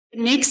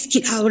Next,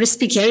 our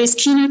speaker is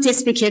keynote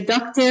speaker,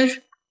 Dr.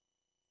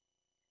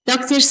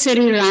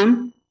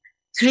 Sriram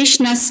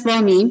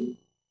Krishnaswamy.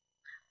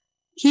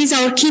 He's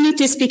our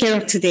keynote speaker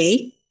of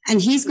today,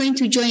 and he's going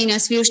to join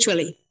us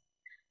virtually.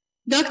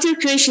 Dr.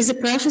 Krish is a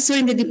professor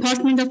in the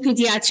Department of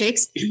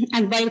Pediatrics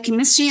and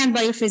Biochemistry and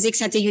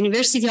Biophysics at the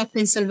University of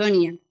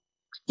Pennsylvania.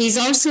 He is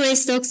also a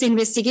Stokes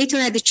investigator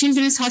at the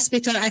Children's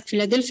Hospital at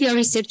Philadelphia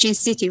Research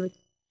Institute.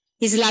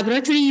 His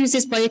laboratory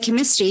uses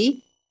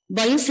biochemistry,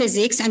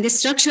 biophysics, and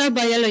structural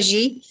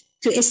biology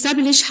to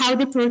establish how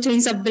the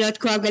proteins of blood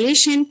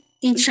coagulation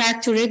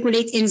interact to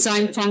regulate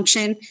enzyme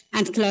function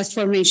and clot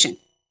formation.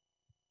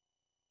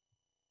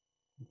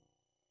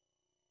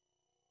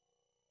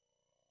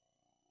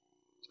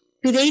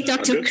 Today,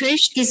 Dr.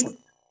 Krish is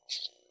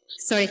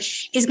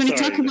going to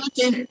talk about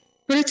the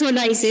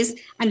proteolysis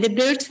and the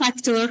birth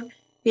factor,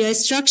 their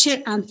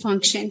structure and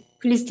function.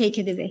 Please take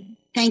it away.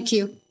 Thank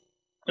you.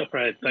 All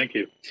right, thank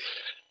you.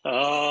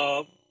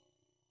 I'm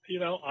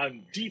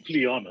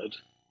deeply honored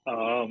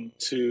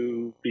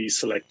to be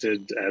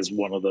selected as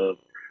one of the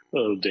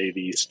Earl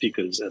W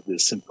speakers at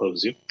this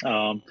symposium.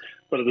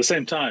 But at the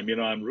same time,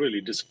 I'm really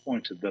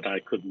disappointed that I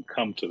couldn't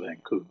come to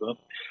Vancouver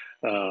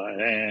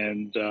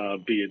and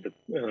be at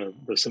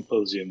the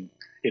symposium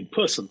in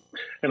person,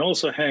 and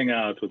also hang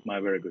out with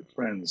my very good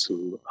friends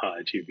who are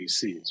at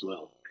UBC as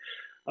well.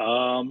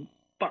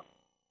 But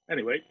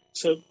anyway,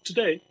 so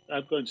today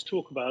I'm going to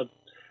talk about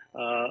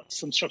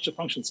some structure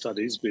function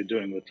studies we're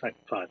doing with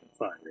factor 5 and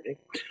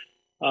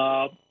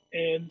 5A.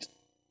 And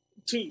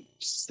to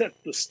set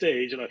the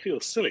stage, and I feel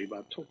silly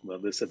about talking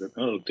about this at an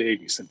Earl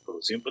Davie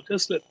Symposium, but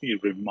just let me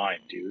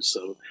remind you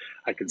so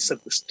I can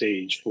set the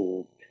stage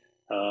for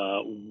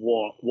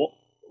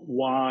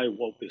why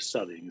what we're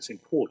studying is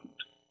important,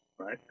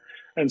 right?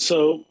 And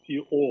so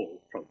you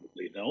all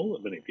probably know,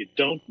 but if you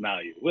don't, now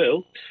you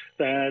will,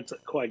 that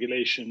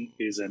coagulation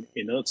is an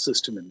inert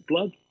system in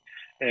blood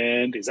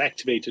and is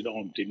activated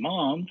on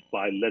demand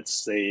by, let's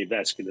say,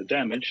 vascular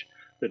damage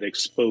that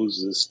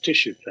exposes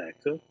tissue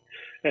factor.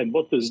 And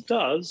what this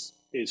does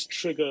is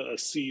trigger a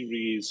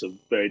series of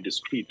very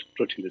discrete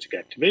proteolytic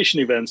activation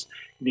events,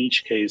 in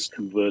each case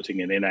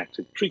converting an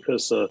inactive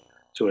precursor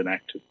to an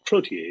active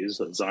protease,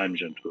 a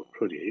zymogen to a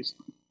protease.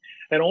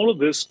 And all of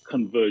this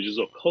converges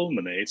or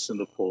culminates in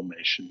the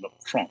formation of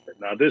thrombin.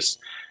 Now, this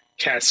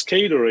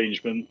cascade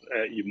arrangement,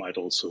 you might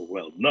also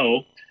well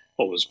know,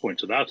 what was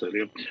pointed out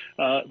earlier,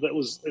 that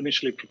was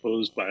initially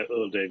proposed by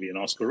Earl Davie and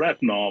Oscar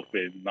Ratnoff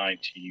in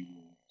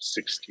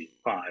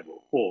 1965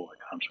 or 4, I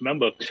can't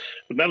remember.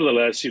 But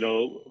nevertheless,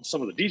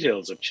 some of the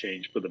details have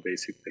changed, but the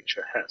basic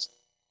picture has.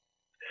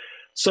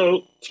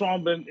 So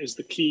thrombin is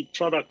the key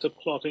product of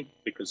clotting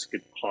because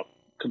it can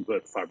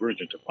convert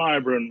fibrinogen to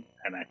fibrin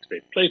and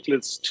activate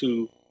platelets,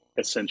 two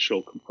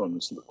essential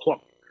components of the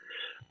clot.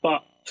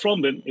 But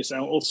thrombin is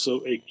now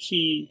also a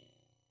key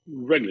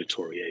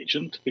regulatory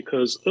agent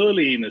because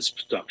early in its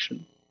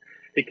production,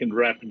 it can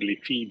rapidly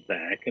feed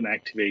back and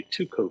activate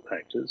two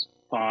cofactors,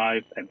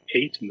 5 and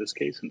 8 in this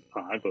case, and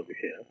 5 over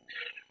here,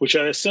 which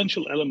are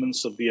essential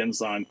elements of the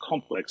enzyme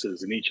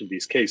complexes in each of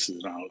these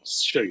cases, and I'll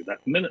show you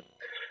that in a minute.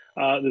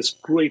 This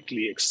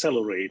greatly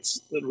accelerates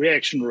the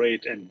reaction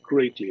rate and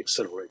greatly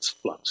accelerates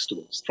flux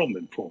towards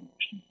thrombin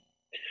formation.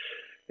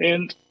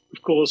 And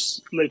of course,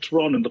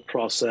 later on in the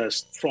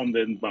process,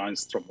 thrombin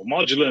binds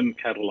thrombomodulin,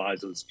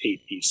 catalyzes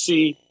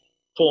APC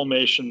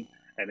formation,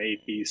 and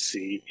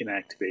APC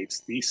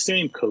inactivates the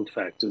same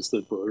cofactors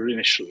that were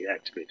initially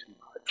activated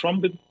by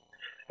thrombin,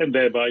 and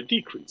thereby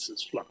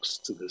decreases flux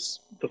to the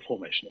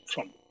formation of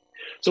thrombin.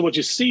 So what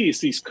you see is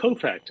these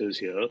cofactors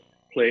here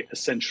play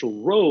essential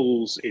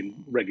roles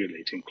in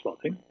regulating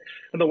clotting.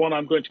 And the one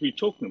I'm going to be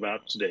talking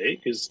about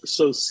today is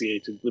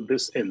associated with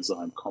this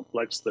enzyme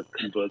complex that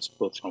converts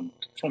both thrombin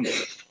to thrombin.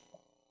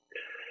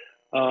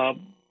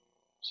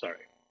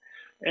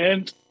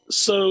 And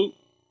so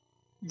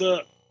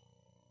the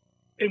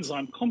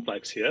enzyme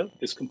complex here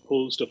is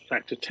composed of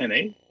factor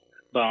 10A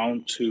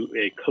bound to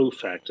a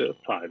cofactor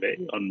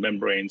 5A on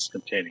membranes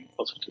containing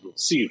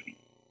phosphatidylserine.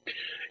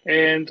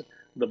 And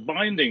the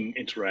binding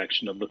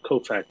interaction of the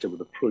cofactor with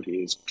the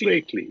protease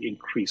greatly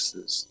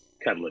increases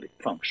catalytic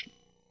function.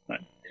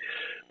 Right?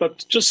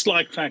 But just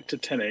like factor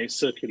 10A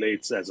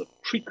circulates as a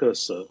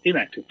precursor,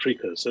 inactive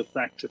precursor,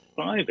 factor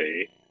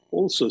 5A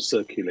also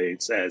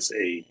circulates as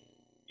a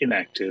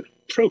inactive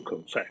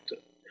procofactor.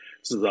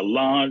 This is a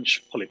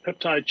large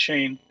polypeptide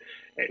chain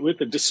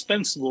with a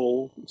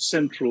dispensable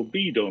central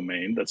B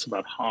domain that's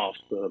about half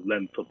the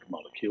length of the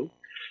molecule.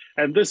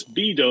 And this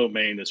B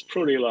domain is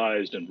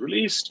proteolyzed and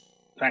released.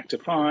 Factor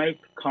 5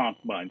 can't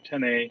bind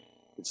 10A.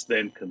 It's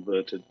then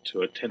converted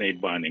to a 10A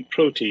binding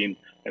protein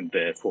and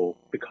therefore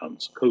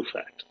becomes a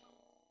cofactor.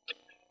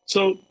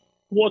 So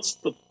what's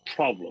the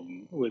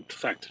problem with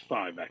factor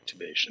 5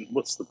 activation?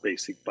 What's the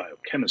basic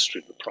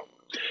biochemistry of the problem?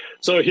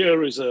 So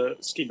here is a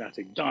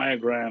schematic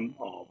diagram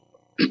of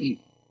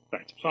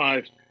factor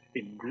 5.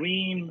 In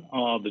green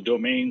are the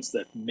domains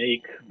that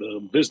make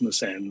the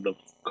business end of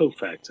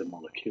cofactor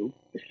molecule.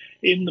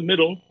 In the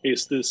middle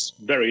is this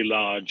very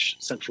large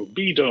central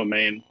B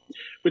domain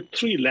with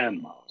three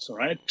landmarks, all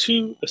right?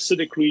 Two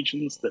acidic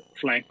regions that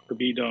flank the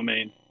B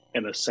domain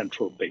and a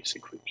central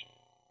basic region.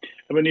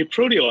 And when you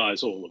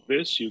proteolyze all of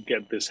this, you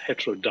get this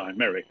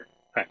heterodimeric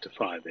factor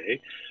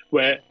 5A,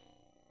 where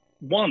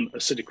one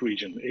acidic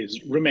region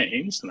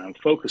remains, and I'm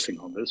focusing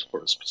on this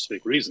for a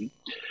specific reason,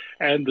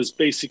 and this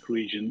basic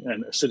region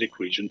and acidic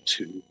region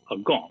 2 are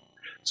gone.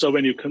 So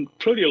when you can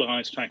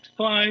proteolyze factor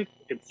 5,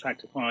 if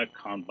factor 5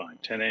 can't bind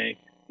 10A,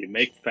 you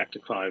make factor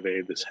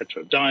 5A this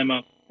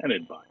heterodimer, and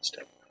it binds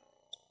 10A.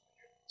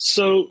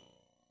 So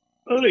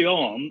early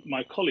on,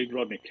 my colleague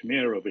Rodney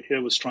Khmer over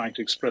here was trying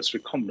to express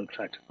recombinant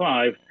factor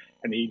 5,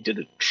 and he did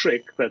a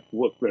trick that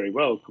worked very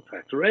well for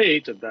factor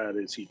 8, and that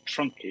is he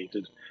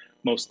truncated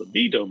most of the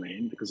B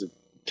domain because of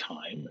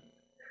time,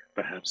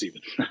 perhaps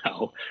even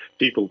now,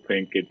 people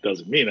think it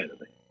doesn't mean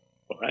anything.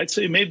 All right,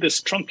 so he made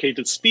this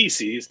truncated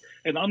species,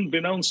 and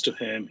unbeknownst to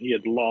him, he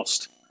had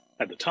lost,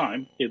 at the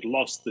time, he had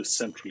lost this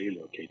centrally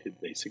located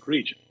basic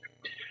region.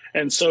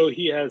 And so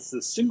he has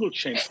this single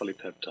chain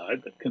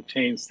polypeptide that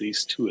contains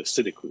these two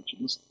acidic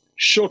regions,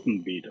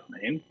 shortened B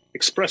domain,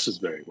 expresses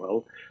very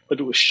well, but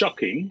it was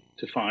shocking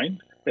to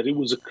find that it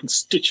was a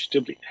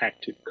constitutively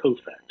active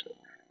cofactor.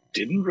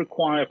 Didn't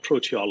require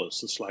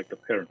proteolysis like the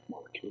parent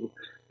molecule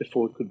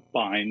before it could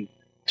bind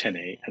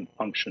 10A and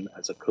function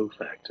as a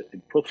cofactor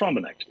in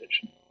prothrombin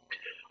activation.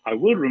 I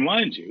will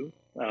remind you,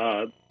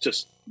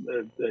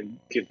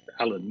 give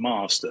Alan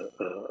Mast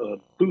a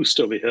boost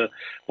over here,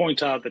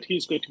 point out that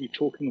he's going to be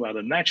talking about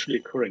a naturally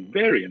occurring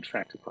variant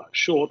factor 5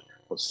 short,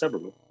 or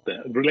several of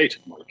the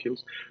related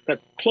molecules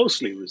that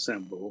closely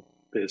resemble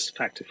this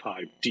factor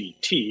 5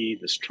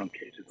 DT, this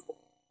truncated form.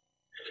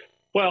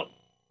 Well,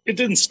 it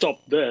didn't stop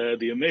there,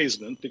 the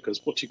amazement,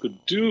 because what you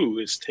could do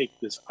is take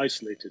this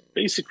isolated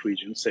basic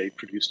region, say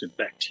produced in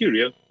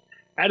bacteria,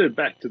 add it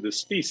back to this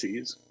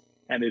species,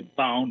 and it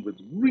bound with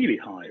really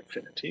high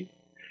affinity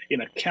in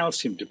a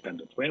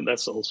calcium-dependent way, and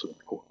that's also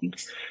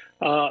important,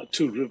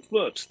 to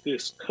revert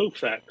this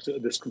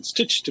cofactor, this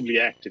constitutively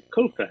active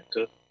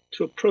cofactor,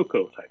 to a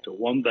procofactor,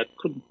 one that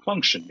couldn't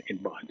function in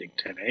binding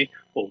 10A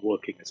or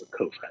working as a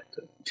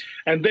cofactor,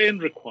 and then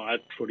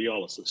required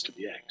proteolysis to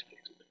be activated.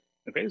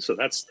 Okay, so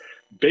that's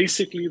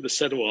basically the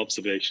set of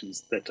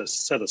observations that has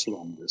set us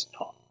along this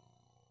path.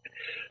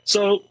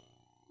 So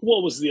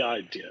what was the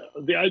idea?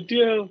 The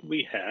idea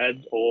we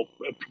had or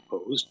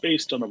proposed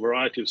based on a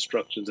variety of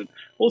structures, and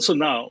also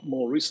now,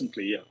 more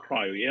recently, a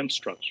cryo-EM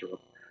structure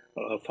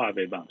of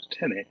 5A bound to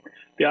 10A.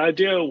 The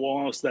idea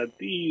was that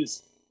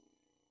these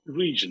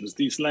regions,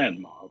 these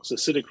landmarks,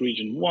 acidic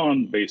region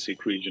 1,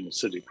 basic region,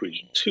 acidic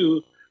region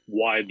 2,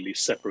 widely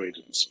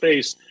separated in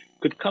space,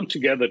 could come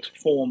together to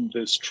form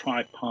this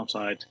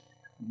tripartite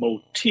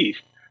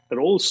motif that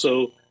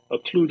also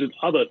occluded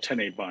other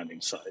 10A binding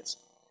sites,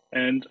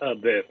 and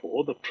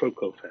therefore the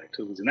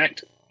procofactor was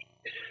inactive.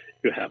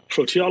 You have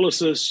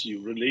proteolysis, you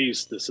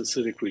release this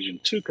acidic region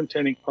 2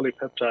 containing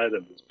polypeptide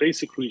and this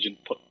basic region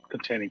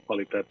containing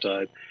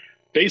polypeptide,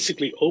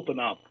 basically open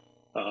up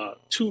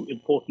two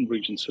important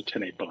regions for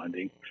 10A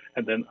binding,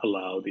 and then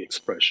allow the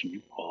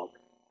expression of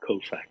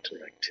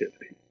cofactor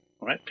activity.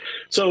 All right.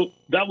 So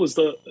that was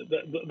the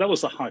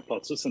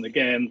hypothesis, and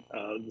again,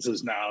 this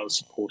is now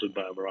supported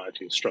by a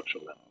variety of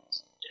structural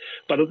evidence.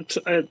 But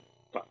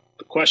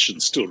the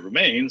question still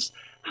remains: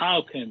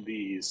 how can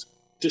these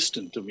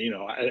distant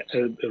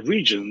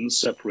regions,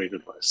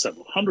 separated by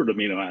several hundred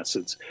amino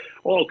acids,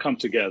 all come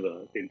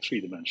together in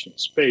three-dimensional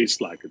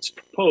space like it's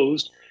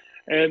proposed?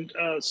 And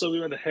so we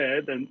went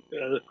ahead and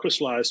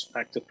crystallized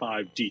factor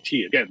 5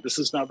 DT. Again, this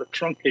is now the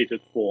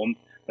truncated form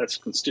that's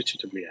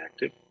constitutively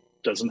active.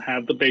 Doesn't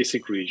have the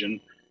basic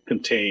region,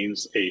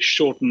 contains a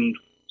shortened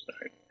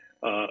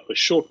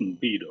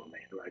B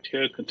domain right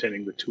here,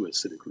 containing the two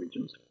acidic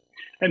regions.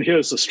 And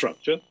here's the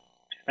structure.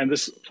 And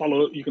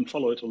you can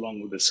follow it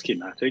along with the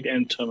schematic: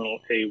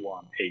 N-terminal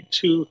A1,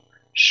 A2,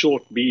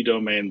 short B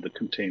domain that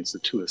contains the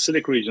two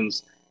acidic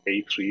regions,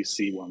 A3,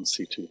 C1,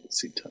 C2, and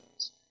C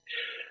terminals.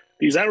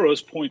 These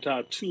arrows point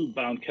out two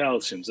bound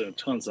calciums, and it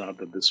turns out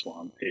that this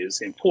one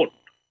is important.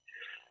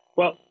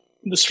 Well,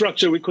 in the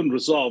structure, we couldn't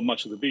resolve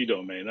much of the B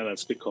domain, and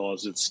that's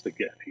because it's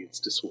spaghetti, it's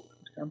disordered.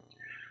 Yeah?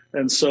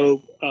 And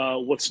so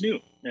what's new?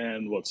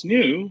 And what's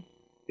new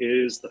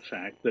is the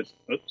fact that,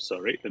 let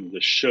me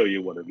just show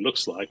you what it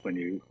looks like when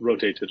you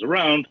rotate it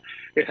around.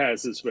 It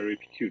has this very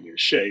peculiar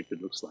shape.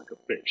 It looks like a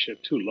fish. You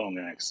have two long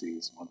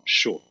axes on a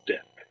short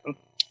depth. All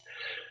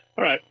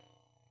right.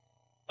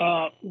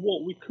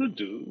 What we could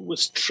do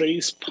was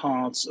trace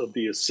parts of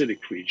the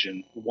acidic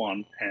region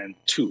 1 and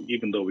 2,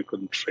 even though we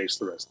couldn't trace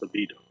the rest of the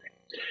B domain.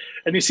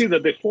 And you see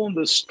that they form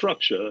this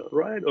structure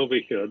right over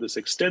here, this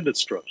extended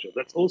structure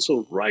that's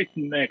also right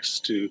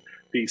next to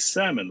these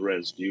salmon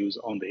residues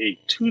on the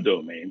A2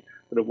 domain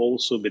that have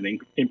also been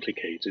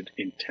implicated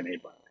in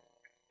 10A binding.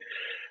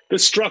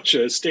 This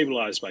structure is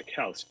stabilized by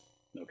calcium.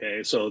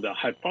 Okay, so the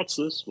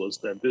hypothesis was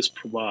that this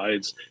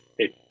provides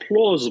a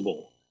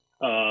plausible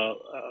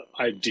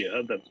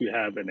idea that we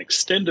have an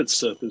extended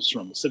surface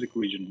from acidic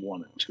region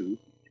 1 and 2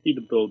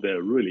 even though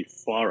they're really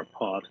far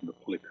apart in the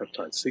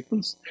polypeptide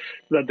sequence,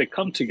 that they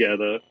come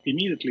together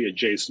immediately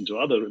adjacent to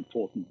other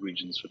important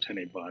regions for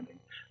tenate binding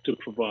to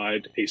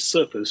provide a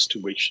surface to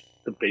which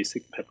the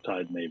basic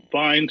peptide may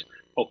bind,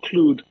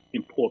 occlude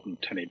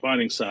important tenate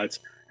binding sites,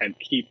 and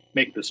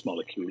make this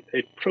molecule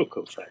a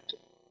procofactor.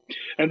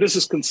 And this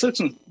is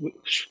consistent with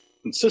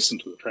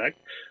the fact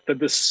that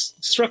this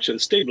structure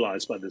is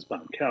stabilized by this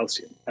bound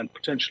calcium and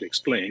potentially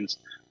explains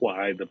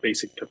why the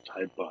basic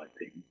peptide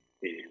binding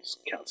is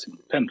calcium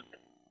dependent.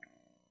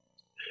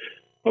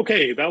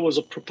 Okay, that was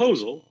a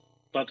proposal,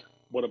 but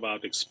what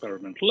about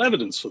experimental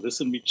evidence for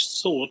this? And we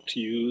sought to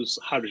use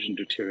hydrogen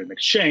deuterium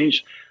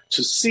exchange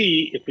to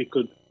see if we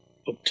could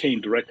obtain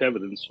direct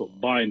evidence for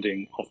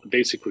binding of the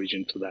basic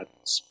region to that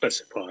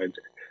specified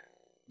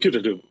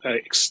putative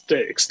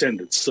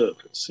extended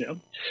surface. Yeah?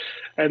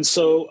 And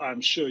so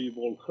I'm sure you've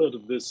all heard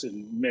of this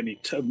in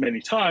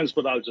many times,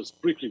 but I'll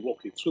just briefly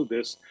walk you through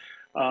this.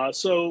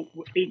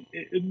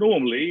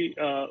 Normally,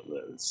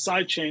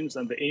 side chains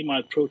and the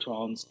amide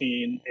protons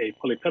in a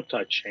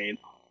polypeptide chain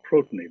are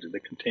protonated. They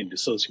contain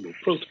dissociable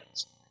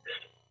protons.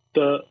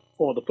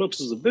 For the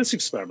purposes of this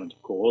experiment,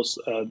 of course,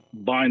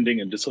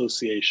 binding and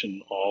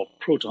dissociation of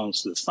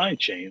protons to the side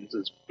chains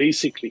is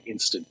basically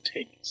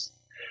instantaneous.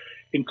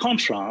 In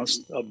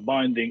contrast,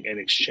 binding and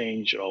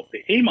exchange of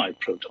the amide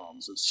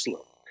protons is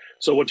slow.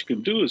 So what you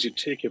can do is you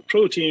take your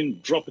protein,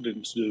 drop it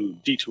into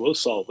D2O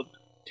solvent.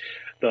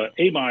 The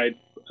amide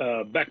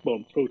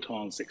backbone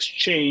protons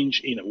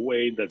exchange in a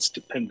way that's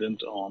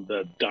dependent on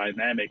the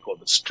dynamic or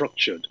the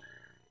structured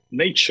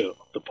nature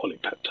of the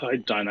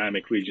polypeptide.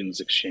 Dynamic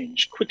regions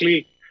exchange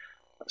quickly,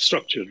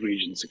 structured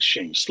regions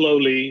exchange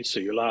slowly,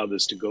 so you allow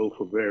this to go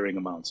for varying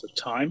amounts of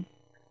time.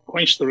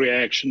 Quench the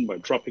reaction by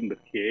dropping the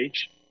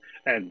pH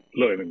and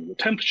lowering the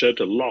temperature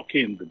to lock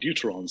in the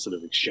deuterons that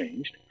have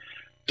exchanged.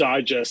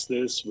 Digest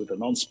this with a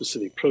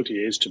non-specific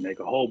protease to make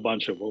a whole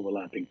bunch of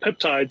overlapping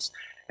peptides,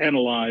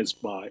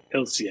 analyzed by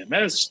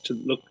LCMS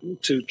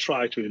to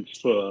try to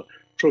infer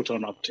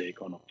proton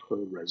uptake on a per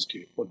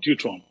residue or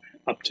deuteron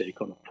uptake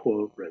on a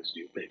per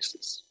residue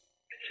basis.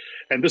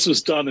 And this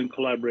was done in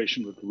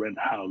collaboration with Ren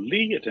Hao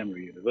Lee at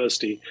Emory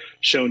University.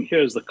 Shown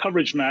here is the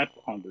coverage map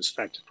on this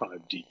factor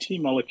V DT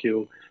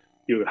molecule.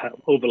 You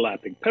have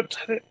overlapping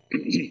peptides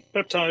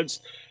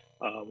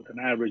with an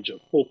average of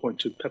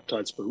 4.2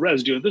 peptides per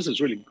residue. And this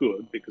is really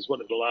good because what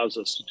it allows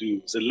us to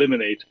do is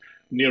eliminate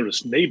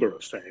nearest neighbor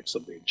effects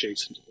of the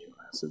adjacent amino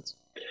acids.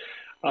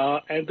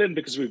 And then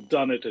because we've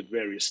done it at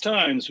various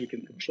times, we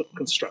can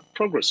construct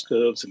progress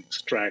curves and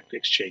extract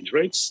exchange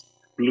rates,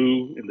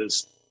 blue in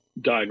this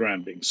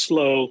diagram being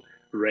slow,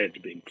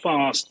 red being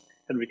fast,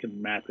 and we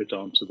can map it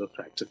onto the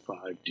factor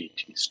V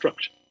DT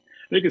structure.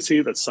 And you can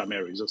see that some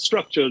areas are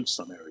structured,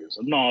 some areas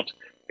are not,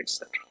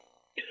 etc.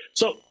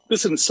 So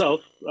this in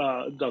itself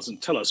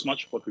doesn't tell us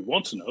much. What we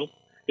want to know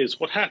is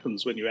what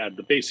happens when you add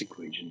the basic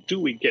region. Do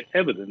we get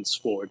evidence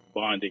for it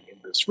binding in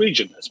this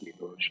region as we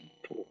originally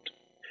thought?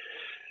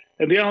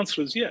 And the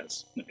answer is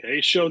yes.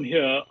 Okay, shown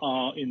here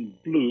are in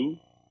blue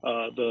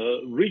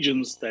the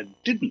regions that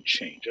didn't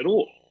change at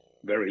all,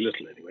 very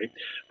little anyway,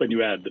 when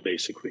you add the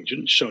basic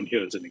region. Shown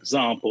here as an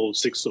example,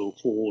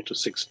 604 to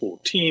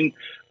 614.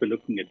 We're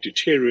looking at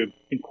deuterium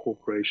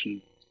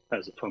incorporation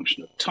as a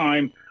function of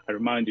time. I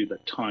remind you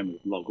that time is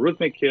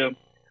logarithmic here.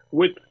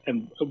 With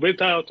and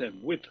without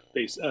and with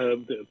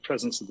the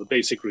presence of the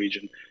basic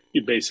region,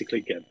 you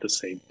basically get the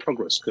same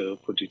progress curve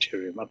for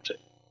deuterium uptake.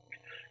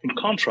 In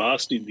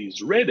contrast, in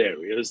these red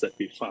areas that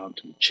we found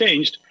to be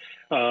changed,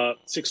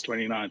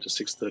 629 to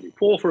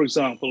 634, for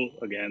example,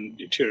 again,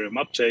 deuterium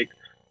uptake,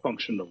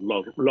 function of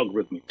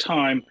logarithmic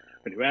time.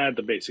 When you add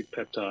the basic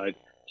peptide,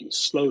 you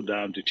slow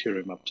down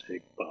deuterium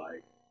uptake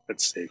by,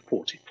 let's say,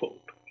 40-fold.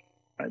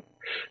 Right?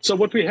 So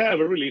what we have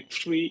are really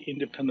three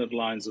independent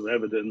lines of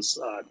evidence.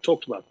 I've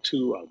talked about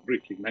two. I'll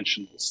briefly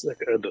mention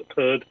the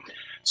third.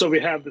 So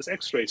we have this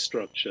X-ray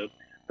structure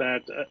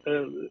that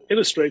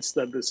illustrates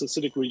that this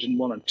acidic region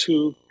 1 and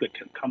 2 that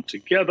can come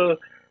together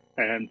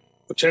and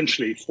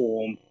potentially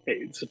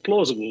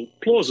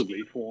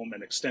plausibly form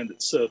an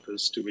extended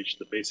surface to which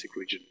the basic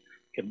region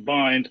can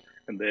bind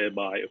and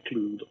thereby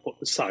occlude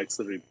the sites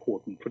that are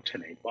important for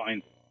tenate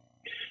binding.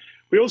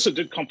 We also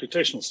did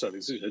computational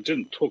studies, which I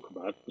didn't talk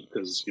about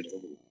because, we're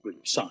really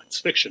science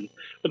fiction,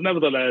 but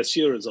nevertheless,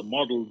 here is a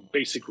model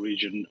basic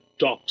region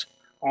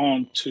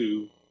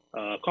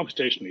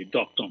computationally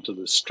docked onto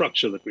the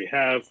structure that we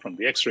have from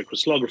the X-ray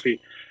crystallography.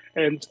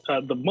 And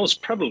the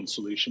most prevalent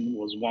solution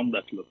was one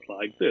that looked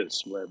like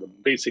this, where the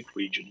basic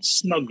region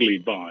snugly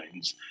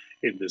binds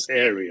in this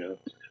area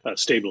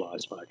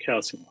stabilized by a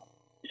calcium.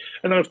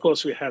 And then, of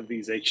course, we have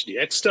these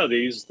HDX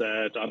studies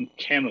that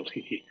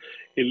uncannily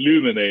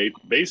illuminate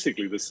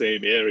basically the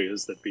same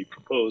areas that we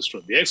proposed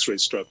from the X-ray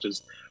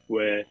structures,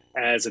 where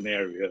as an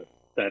area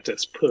that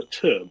is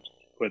perturbed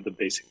when the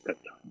basic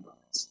peptide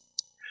binds.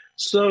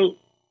 So,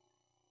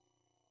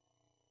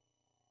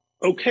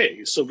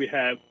 okay, so we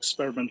have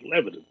experimental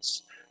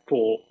evidence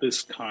for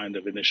this kind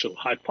of initial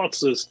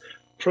hypothesis.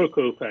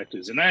 Procofactor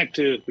is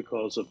inactive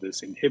because of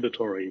this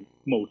inhibitory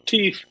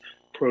motif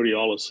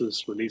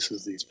proteolysis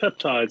releases these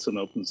peptides and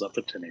opens up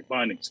a 10A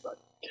binding site.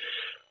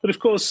 But of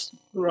course,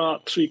 there are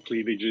 3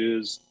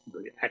 cleavages.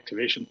 The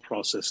activation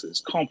process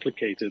is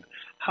complicated.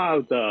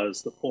 How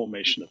does the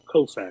formation of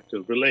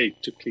cofactor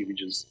relate to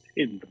cleavages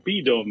in the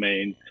B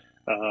domain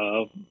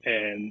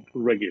and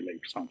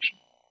regulate function,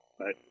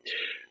 right?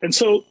 And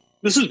so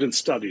this has been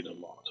studied a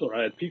lot, all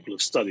right? People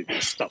have studied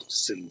this stuff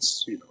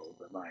since, the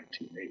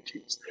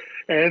 1980s.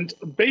 And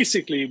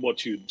basically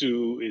what you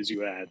do is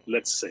you add,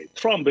 let's say,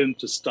 thrombin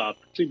to start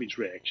the cleavage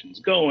reactions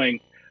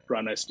going,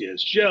 run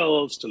SDS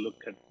gels to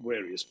look at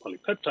various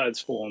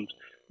polypeptides formed,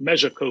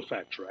 measure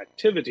cofactor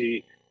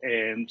activity,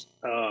 and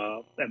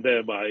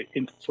thereby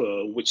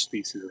infer which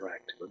species are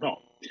active or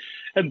not.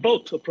 And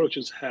both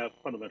approaches have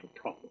fundamental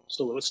problems.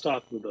 So let's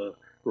start with the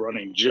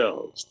running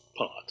gels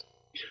part.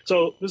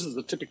 So this is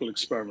a typical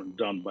experiment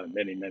done by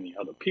many, many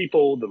other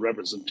people. The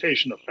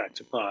representation of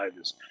factor V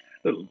is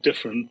a little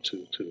different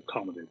to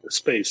accommodate the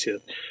space here.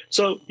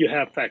 So you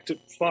have factor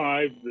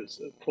V, this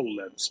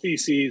full-length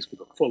species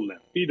with a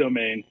full-length B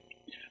domain.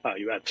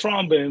 You add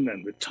thrombin,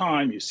 and with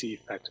time, you see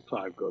factor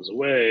V goes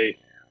away.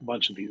 A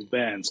bunch of these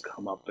bands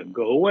come up and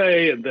go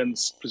away, and then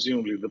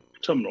presumably the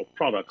terminal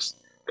products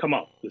come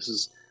up. This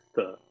is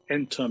the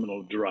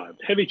N-terminal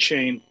derived heavy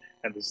chain,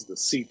 and this is the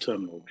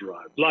C-terminal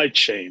derived light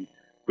chain,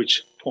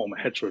 which form a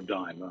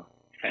heterodimer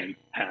and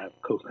have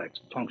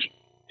cofactor function.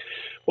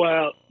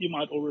 Well, you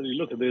might already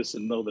look at this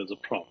and know there's a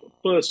problem.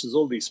 First is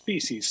all these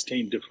species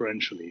stain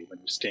differentially when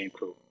you stain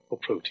for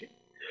protein,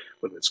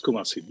 whether it's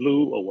Kumasi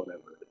blue or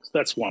whatever it is.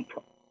 That's one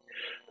problem.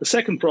 The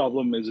second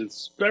problem is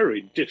it's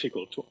very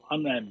difficult to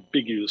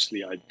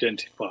unambiguously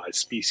identify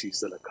species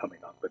that are coming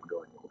up and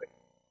going away.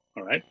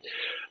 All right.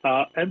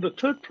 And the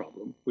third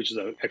problem, which is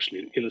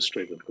actually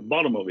illustrated at the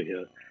bottom over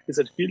here, is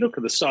that if you look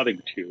at the starting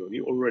material,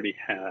 you already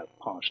have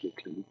partially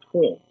cleaved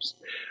forms.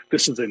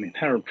 This is an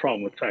inherent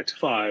problem with factor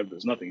V.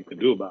 There's nothing you can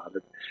do about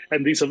it.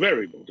 And these are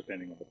variable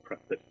depending on the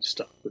prep that you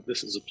start, but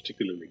this is a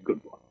particularly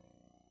good one.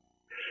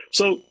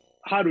 So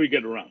how do we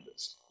get around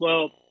this?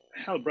 Well,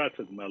 Hal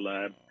Bradford in my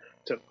lab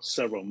took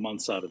several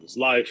months out of his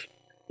life.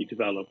 He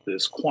developed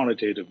this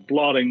quantitative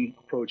blotting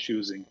approach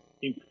using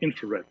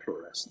infrared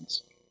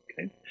fluorescence.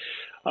 Okay.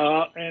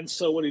 And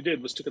so what he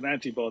did was took an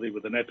antibody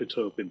with an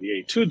epitope in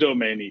the A2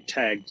 domain. He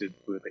tagged it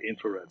with the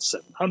infrared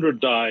 700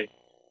 dye.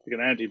 Took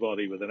an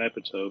antibody with an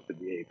epitope in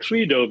the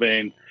A3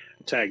 domain,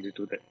 tagged it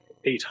with the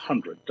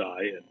 800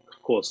 dye. And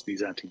of course,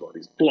 these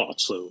antibodies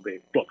blot, so they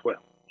blot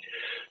well.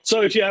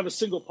 So if you have a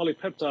single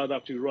polypeptide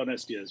after you run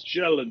SDS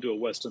gel and do a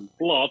Western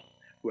blot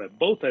where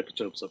both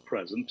epitopes are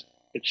present,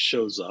 it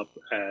shows up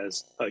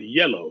as a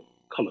yellow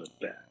colored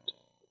band.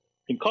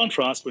 In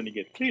contrast, when you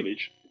get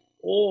cleavage,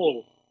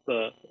 all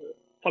the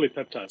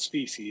polypeptide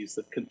species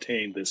that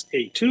contain this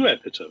A2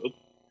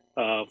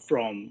 epitope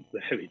from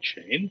the heavy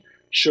chain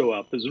show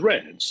up as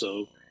red.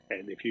 So,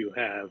 and if you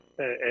have,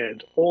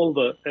 and all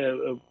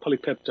the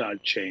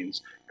polypeptide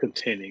chains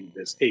containing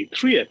this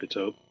A3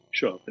 epitope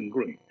show up in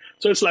green.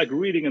 So it's like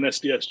reading an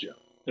SDS gel,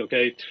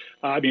 okay?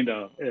 I mean,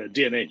 a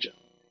DNA gel.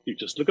 You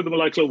just look at the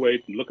molecular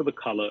weight and look at the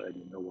color and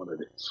you know what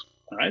it is,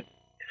 all right?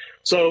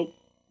 So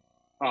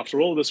after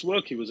all this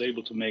work, he was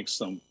able to make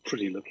some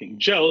pretty looking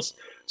gels.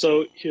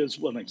 So here's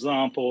one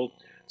example.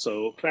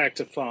 So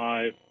factor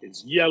V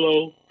is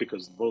yellow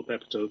because both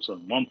epitopes are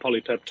on one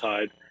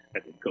polypeptide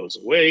and it goes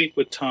away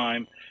with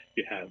time.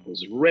 You have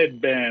those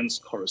red bands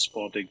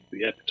corresponding to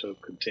the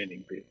epitope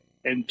containing the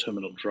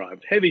N-terminal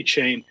derived heavy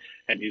chain,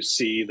 and you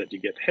see that you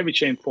get heavy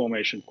chain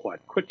formation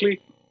quite quickly.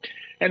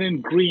 And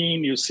in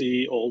green, you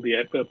see all the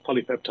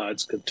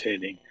polypeptides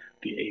containing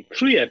the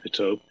A3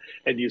 epitope,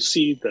 and you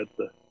see that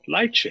the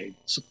light chain,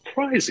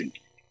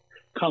 surprisingly,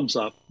 comes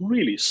up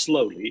really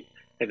slowly,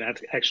 and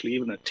actually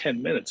even at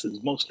 10 minutes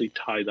is mostly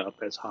tied up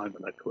as high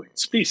molecular weight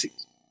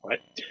species,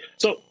 right?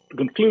 So the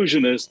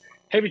conclusion is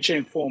heavy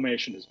chain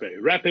formation is very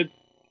rapid,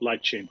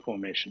 light chain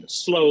formation is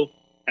slow,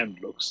 and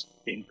looks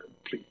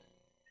incomplete.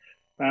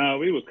 Now,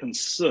 we were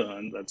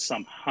concerned that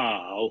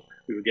somehow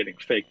we were getting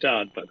faked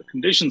out by the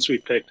conditions we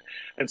picked,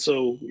 and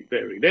so we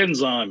varied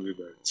enzyme, we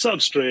varied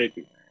substrate,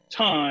 we varied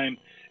time,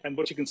 and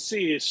what you can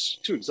see is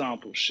 2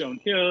 examples shown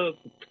here.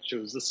 The picture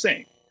is the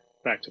same.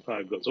 Factor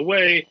V goes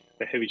away,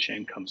 the heavy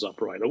chain comes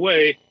up right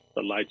away,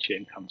 the light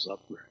chain comes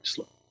up very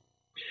slow.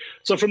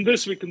 So from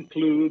this, we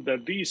conclude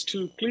that these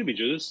 2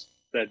 cleavages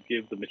that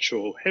give the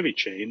mature heavy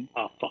chain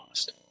are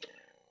fast.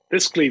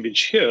 This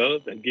cleavage here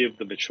that give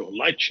the mature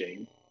light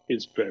chain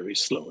is very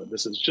slow, and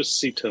this is just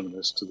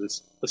C-terminus to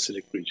this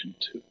acidic region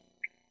 2.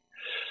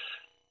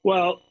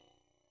 Well,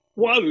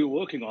 while we were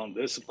working on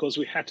this, of course,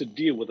 we had to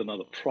deal with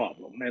another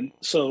problem. And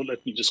so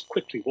let me just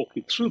quickly walk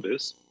you through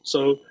this.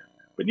 So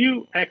when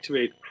you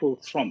activate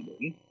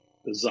prothrombin,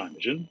 the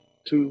zymogen,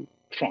 to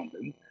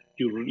thrombin,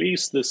 you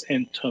release this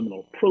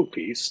N-terminal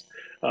propiece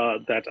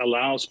that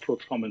allows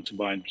prothrombin to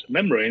bind to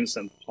membranes,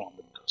 and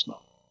thrombin does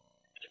not.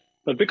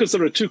 But because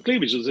there are 2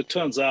 cleavages, it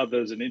turns out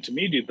there's an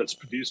intermediate that's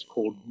produced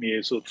called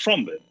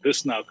mesothrombin.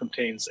 This now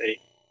contains a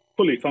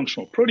fully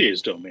functional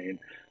protease domain,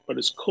 but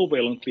is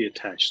covalently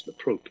attached to the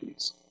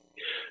propiece.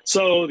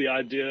 So the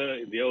idea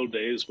in the old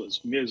days was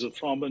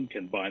mesothrombin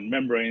can bind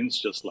membranes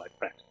just like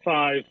factor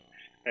V,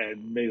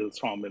 and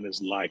mesothrombin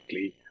is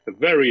likely a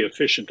very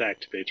efficient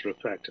activator of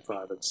factor V,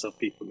 and some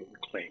people even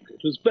claimed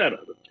it was better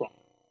than thrombin.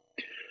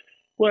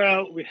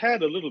 Well, we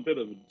had a little bit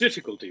of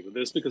difficulty with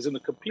this because in a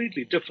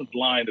completely different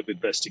line of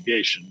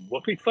investigation,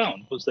 what we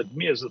found was that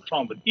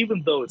mesothrombin,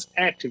 even though it's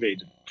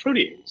activated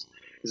protease,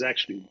 is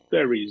actually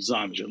very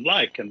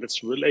zymogen-like, and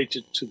it's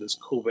related to this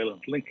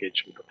covalent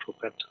linkage with the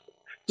propeptide.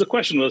 The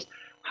question was,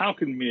 how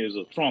can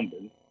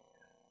mesothrombin,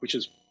 which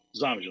is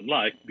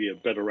zymogen-like, be a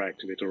better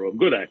activator or a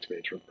good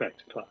activator of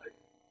factor V?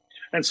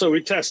 And so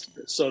we tested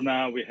this. So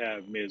now we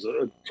have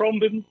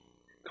mesothrombin,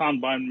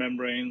 can't bind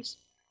membranes,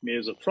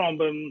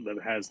 mesothrombin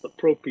that has the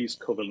propiece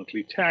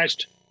covalently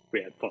attached.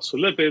 We had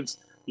phospholipids,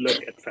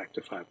 look at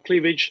factor V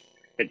cleavage.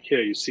 And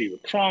here you see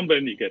with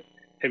thrombin, you get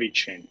heavy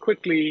chain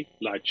quickly,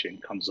 light chain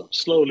comes up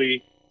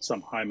slowly,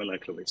 some high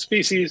molecular weight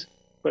species.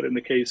 But in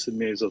the case of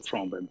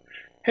mesothrombin,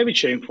 heavy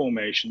chain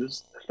formation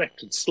is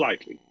affected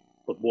slightly.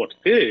 But what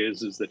it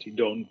is that you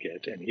don't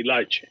get any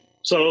light chain.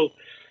 So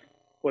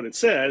what it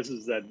says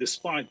is that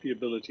despite the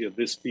ability of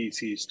this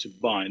species to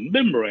bind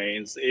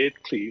membranes,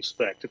 it cleaves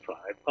factor V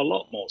a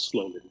lot more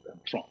slowly than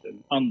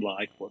thrombin,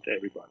 unlike what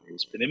everybody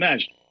has been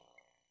imagining.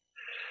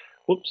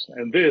 Whoops,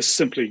 and this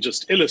simply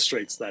just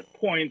illustrates that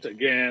point.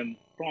 Again,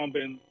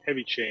 thrombin,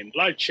 heavy chain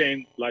light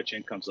chain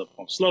comes up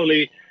more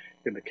slowly.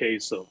 In the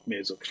case of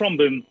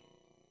mesothrombin,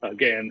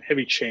 again,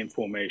 heavy chain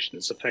formation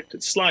is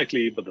affected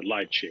slightly, but the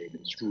light chain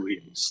is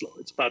really slow.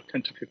 It's about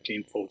 10 to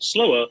 15-fold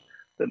slower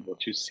than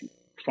what you see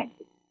with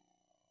thrombin.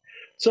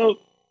 So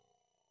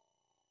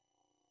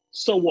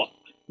what,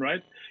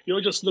 right?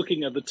 You're just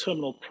looking at the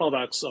terminal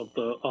products of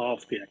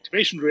the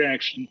activation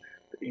reaction.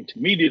 The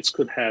intermediates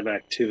could have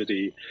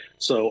activity.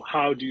 So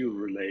how do you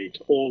relate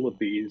all of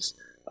these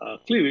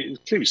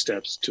cleavage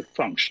steps to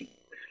function?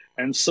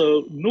 And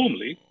so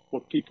normally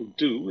what people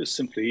do is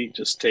simply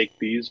just take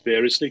these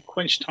variously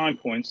quenched time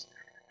points,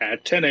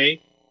 add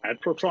 10A,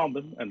 add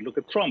prothrombin, and look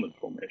at thrombin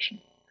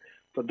formation.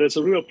 But there's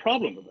a real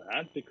problem with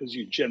that because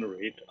you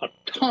generate a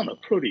ton of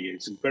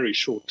protease in very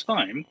short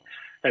time,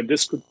 and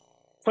this could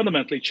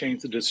fundamentally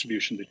change the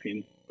distribution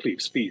between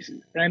cleaved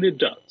species, and it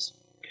does.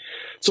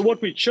 So what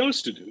we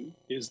chose to do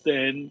is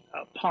then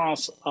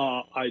pass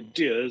our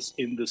ideas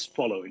in this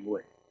following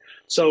way.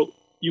 So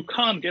you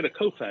can't get a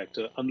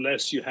cofactor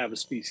unless you have a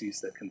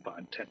species that can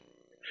bind 10A.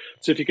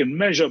 So if you can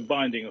measure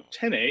binding of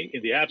 10A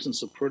in the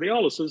absence of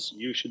proteolysis,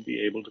 you should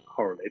be able to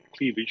correlate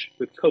cleavage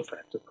with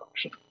cofactor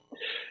function.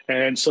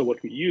 And so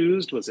what we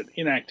used was an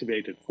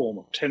inactivated form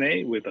of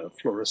 10A with a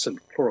fluorescent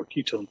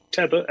fluoroketone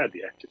tether at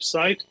the active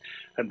site,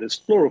 and this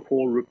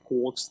fluorophore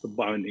reports the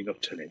binding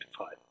of 10A to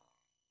 5.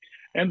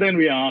 And then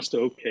we asked,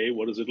 okay,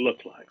 what does it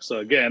look like? So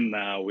again,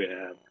 now we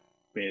have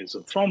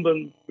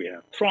mesothrombin, we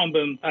have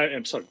thrombin,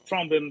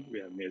 we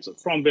have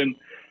mesothrombin,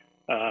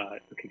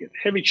 looking at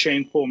heavy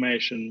chain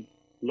formation,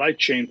 light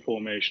chain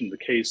formation. In the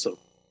case of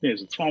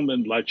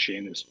mesothrombin, light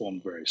chain is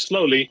formed very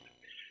slowly.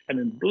 And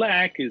in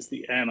black is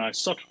the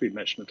anisotropy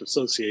measurement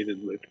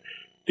associated with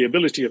the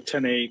ability of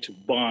 10A to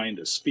bind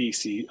a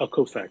species, a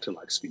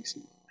cofactor-like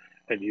species.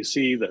 And you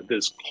see that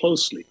this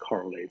closely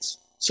correlates,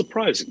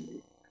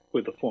 surprisingly,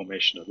 with the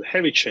formation of the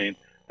heavy chain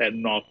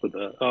and not with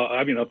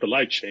of the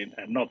light chain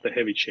and not the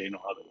heavy chain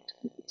or other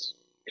intermediates.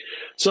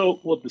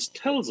 So what this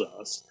tells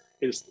us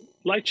is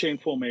light chain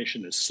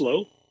formation is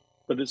slow,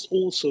 but it's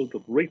also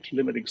the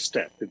rate-limiting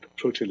step in the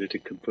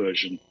proteolytic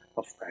conversion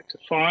of factor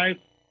V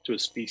to a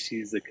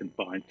species that can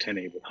bind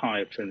 10A with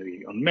high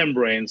affinity on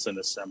membranes and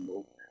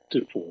assemble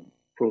to form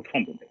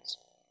prothrombinates.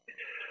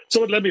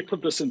 So let me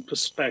put this in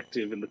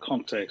perspective in the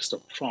context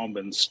of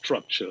thrombin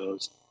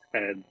structures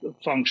and the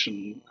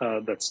function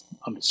that's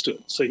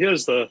understood. So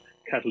here's the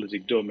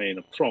catalytic domain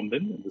of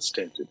thrombin in the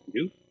standard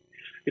view.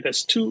 It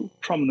has two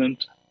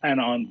prominent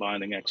anion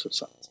binding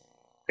exosites.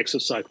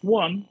 Exosite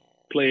 1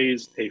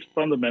 plays a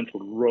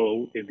fundamental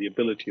role in the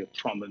ability of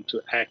thrombin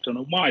to act on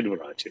a wide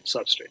variety of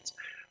substrates.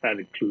 That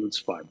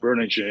includes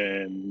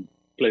fibrinogen,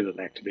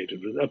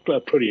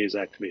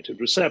 protease-activated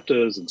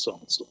receptors, and so on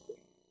and so forth.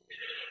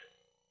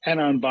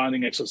 Anion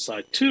binding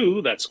exosite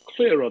 2, that's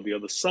clear on the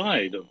other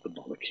side of the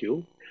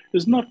molecule,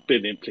 has not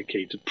been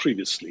implicated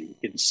previously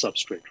in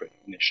substrate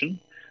recognition,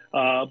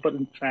 but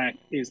in fact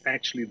is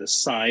actually the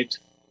site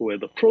where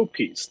the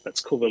propiece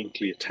that's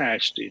covalently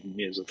attached in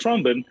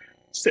mesothrombin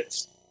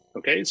sits.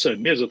 Okay, so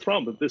in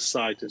mesothrombin, this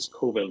site is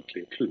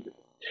covalently occluded.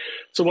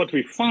 So what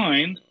we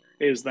find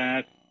is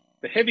that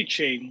the heavy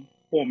chain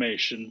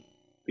formation,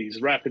 these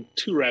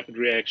two rapid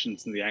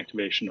reactions in the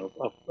activation of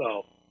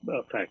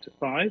factor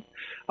V,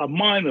 are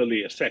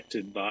minorly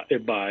affected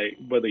by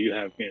whether you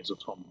have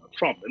mesothrombin or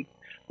thrombin.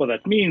 What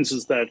that means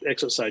is that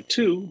exosite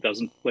 2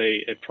 doesn't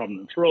play a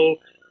prominent role,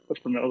 but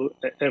from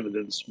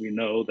evidence, we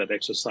know that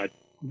exosite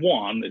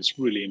 1 is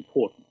really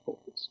important for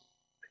this.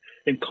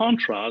 In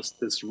contrast,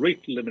 this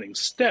rate-limiting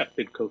step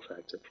in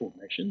cofactor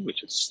formation,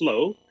 which is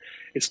slow,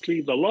 is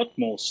cleaved a lot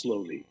more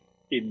slowly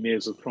in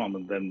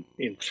mesothrombin than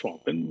in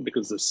thrombin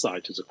because this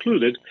site is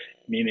occluded,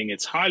 meaning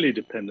it's highly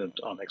dependent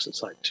on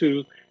exosite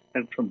 2,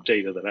 and from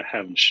data that I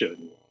haven't shown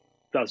you,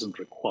 doesn't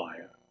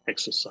require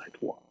exosite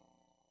 1.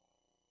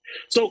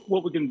 So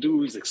what we're going to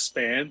do is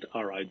expand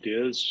our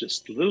ideas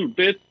just a little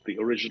bit. The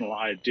original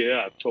idea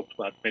I've talked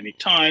about many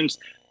times.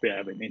 We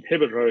have an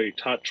inhibitory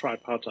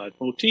tripartite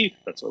motif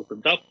that's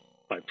opened up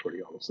by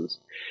proteolysis.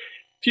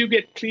 If you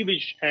get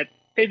cleavage at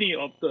any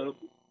of the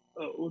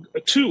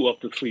 2 of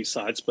the 3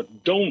 sites,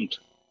 but don't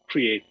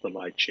create the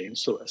light chain,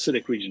 so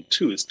acidic region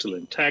 2 is still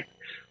intact,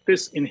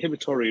 this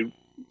inhibitory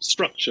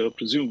structure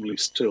presumably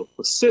still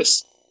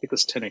persists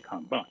because 10A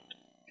can't bind.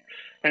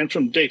 And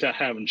from data I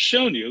haven't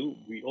shown you,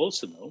 we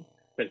also know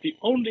that if you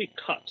only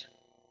cut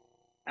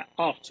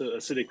after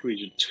acidic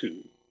region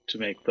 2 to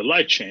make the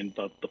light chain,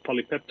 but the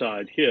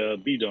polypeptide here,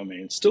 B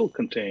domain, still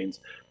contains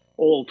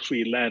all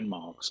 3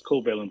 landmarks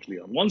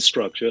covalently on one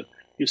structure,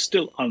 you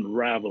still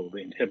unravel the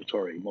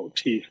inhibitory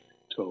motif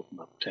to open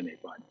up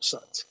 10A binding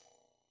sites.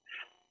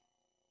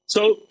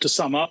 So to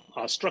sum up,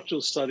 our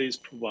structural studies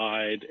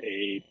provide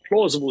a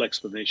plausible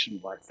explanation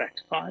why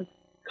factor V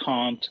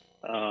can't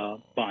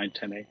bind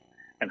 10A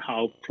and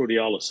how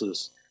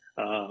proteolysis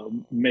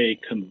may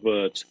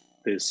convert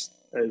this,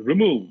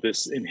 remove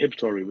this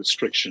inhibitory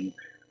restriction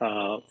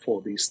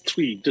for these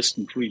 3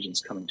 distant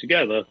regions coming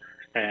together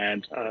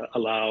and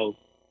allow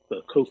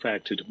the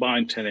cofactor to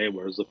bind 10A,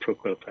 whereas the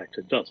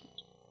procofactor doesn't.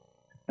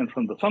 And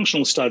from the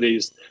functional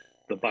studies,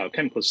 the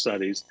biochemical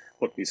studies,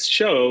 what we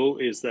show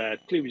is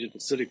that cleavage at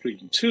acidic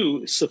region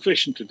 2 is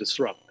sufficient to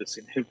disrupt this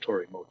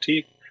inhibitory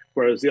motif,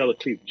 whereas the other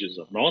cleavages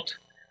are not,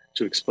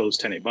 to expose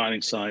 10A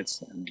binding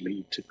sites and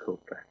lead to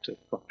cofactor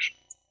function.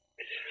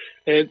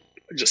 And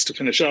just to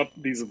finish up,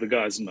 these are the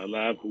guys in my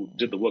lab who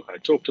did the work I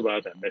talked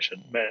about. I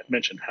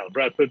mentioned Hal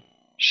Bradford.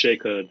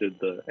 Shaker did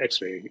the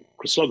X-ray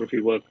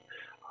crystallography work.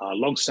 Our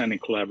longstanding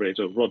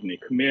collaborator, Rodney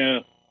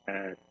Khmer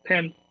at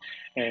Penn.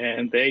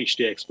 And the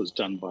HDX was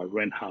done by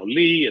Renhao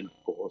Lee and,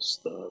 of course,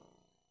 the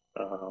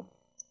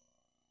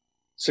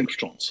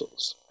synchrotron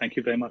source. Thank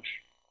you very much.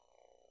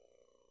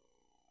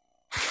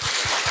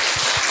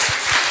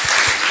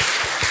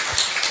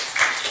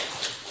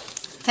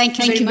 Thank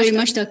you very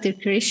much, Dr.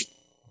 Krish.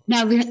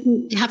 Now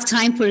we have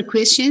time for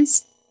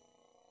questions.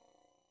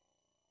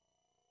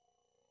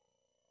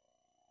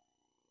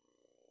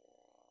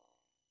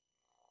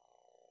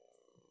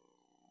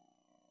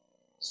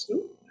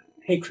 So,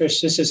 hey,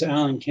 Krish, this is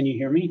Alan. Can you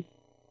hear me?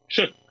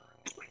 Sure.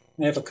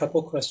 I have a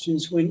couple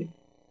questions.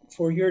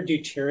 For your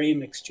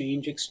deuterium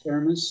exchange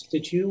experiments,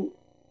 did you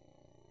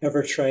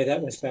ever try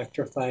that with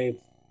factor V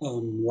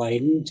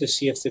Leiden to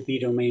see if the B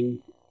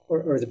domain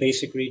or the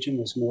basic region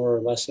was more or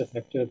less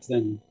effective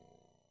than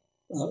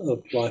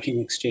of blocking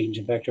exchange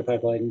in factor V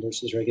Leiden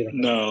versus regular?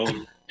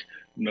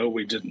 No,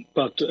 we didn't.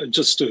 But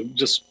just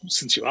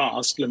since you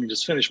asked, let me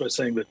just finish by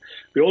saying that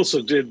we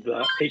also did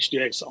the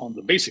HDX on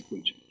the basic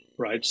region,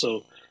 right?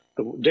 So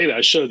the data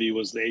I showed you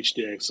was the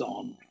HDX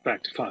on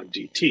factor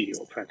V DT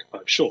or factor V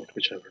short,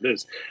 whichever it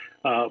is.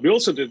 We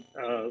also did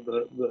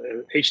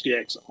the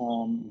HDX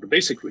on the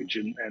basic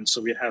region, and so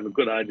we have a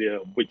good idea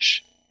of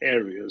which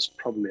areas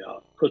probably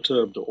are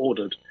perturbed or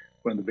ordered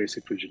when the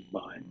basic region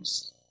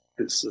binds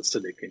this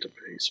acidic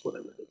interface,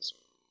 whatever it is.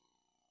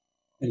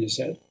 And is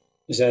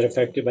that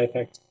affected by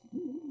factor?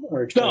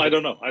 No, I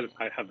don't know.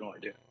 I have no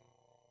idea.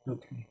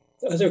 Okay.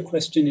 The other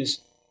question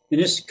is, and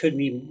this could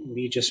mean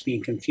me just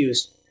being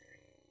confused,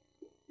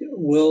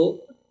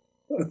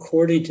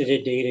 according to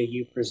the data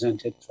you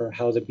presented for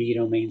how the B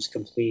domain's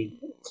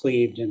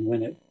cleaved and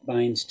when it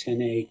binds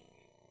 10A,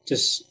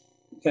 does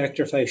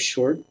factor V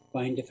short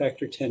bind to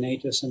factor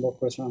 10A to assemble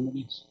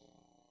prothrombinase?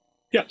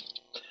 Yeah.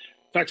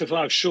 Factor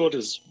V short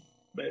is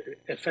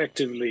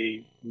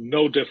effectively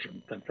no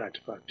different than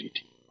factor V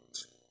DT.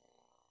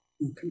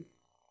 Okay.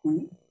 All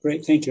right.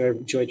 Great. Thank you. I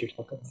enjoyed your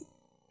talk about it.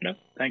 No,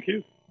 thank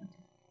you.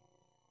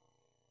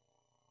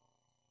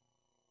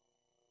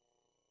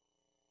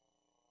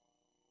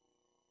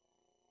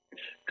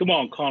 Come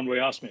on, Conway,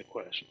 ask me a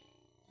question.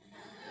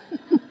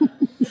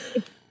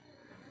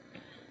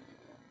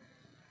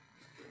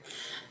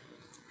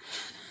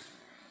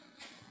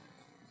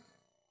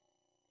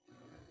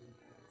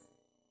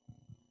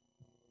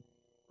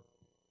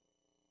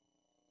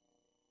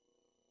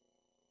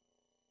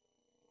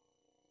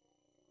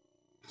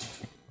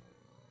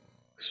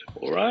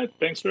 All right,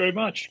 thanks very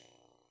much.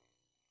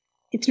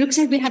 It looks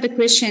like we have a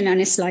question on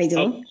a Slido.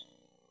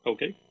 Oh,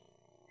 okay.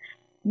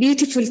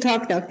 Beautiful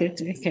talk, Dr.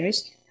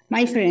 Krish.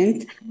 My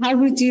friend, how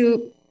would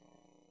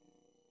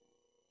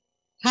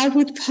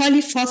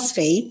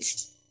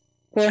polyphosphate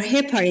or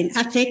heparin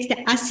affect the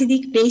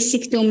acidic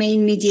basic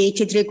domain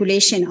mediated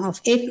regulation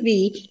of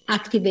FV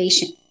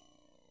activation?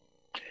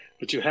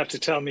 But you have to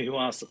tell me who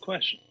asked the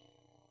question.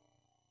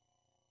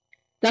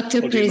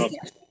 Dr. Krish.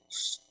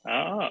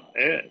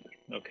 Ed.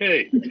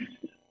 Okay.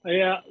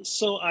 Yeah,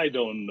 so I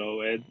don't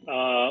know, Ed.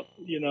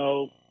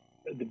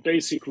 The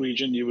basic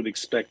region, you would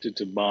expect it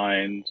to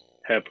bind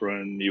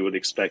heparin, you would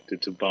expect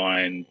it to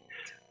bind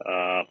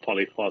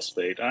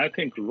polyphosphate. I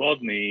think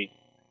Rodney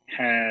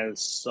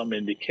has some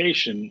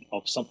indication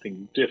of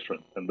something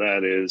different, and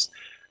that is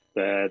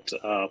that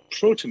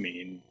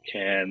protamine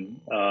can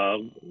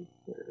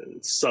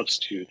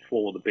substitute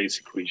for the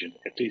basic region,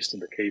 at least in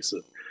the case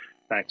of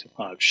factor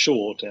V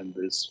short and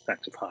this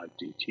factor V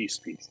DT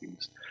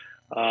species.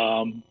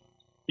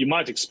 You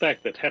might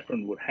expect that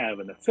heparin would have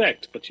an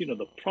effect, but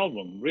the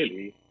problem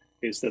really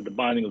is that the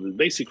binding of the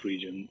basic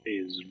region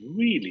is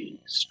really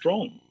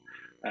strong.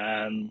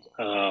 And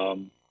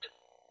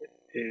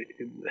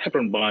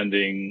heparin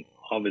binding,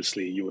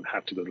 obviously, you would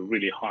have to go to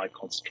really high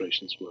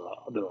concentrations where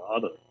there are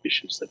other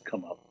issues that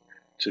come up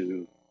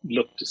to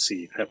look to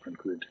see if heparin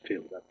could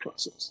interfere with that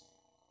process.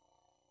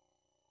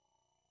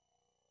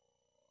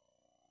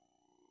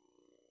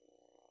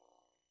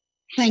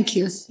 Thank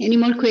you. Any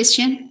more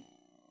questions?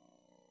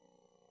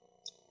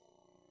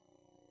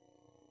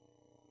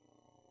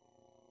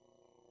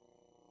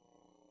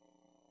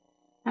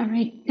 All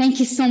right. Thank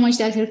you so much,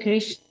 Dr.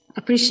 Krish.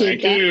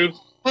 Appreciate that. Thank you.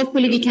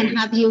 Hopefully we can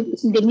have you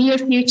in the near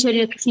future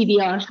at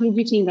TBR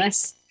visiting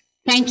us.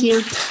 Thank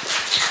you.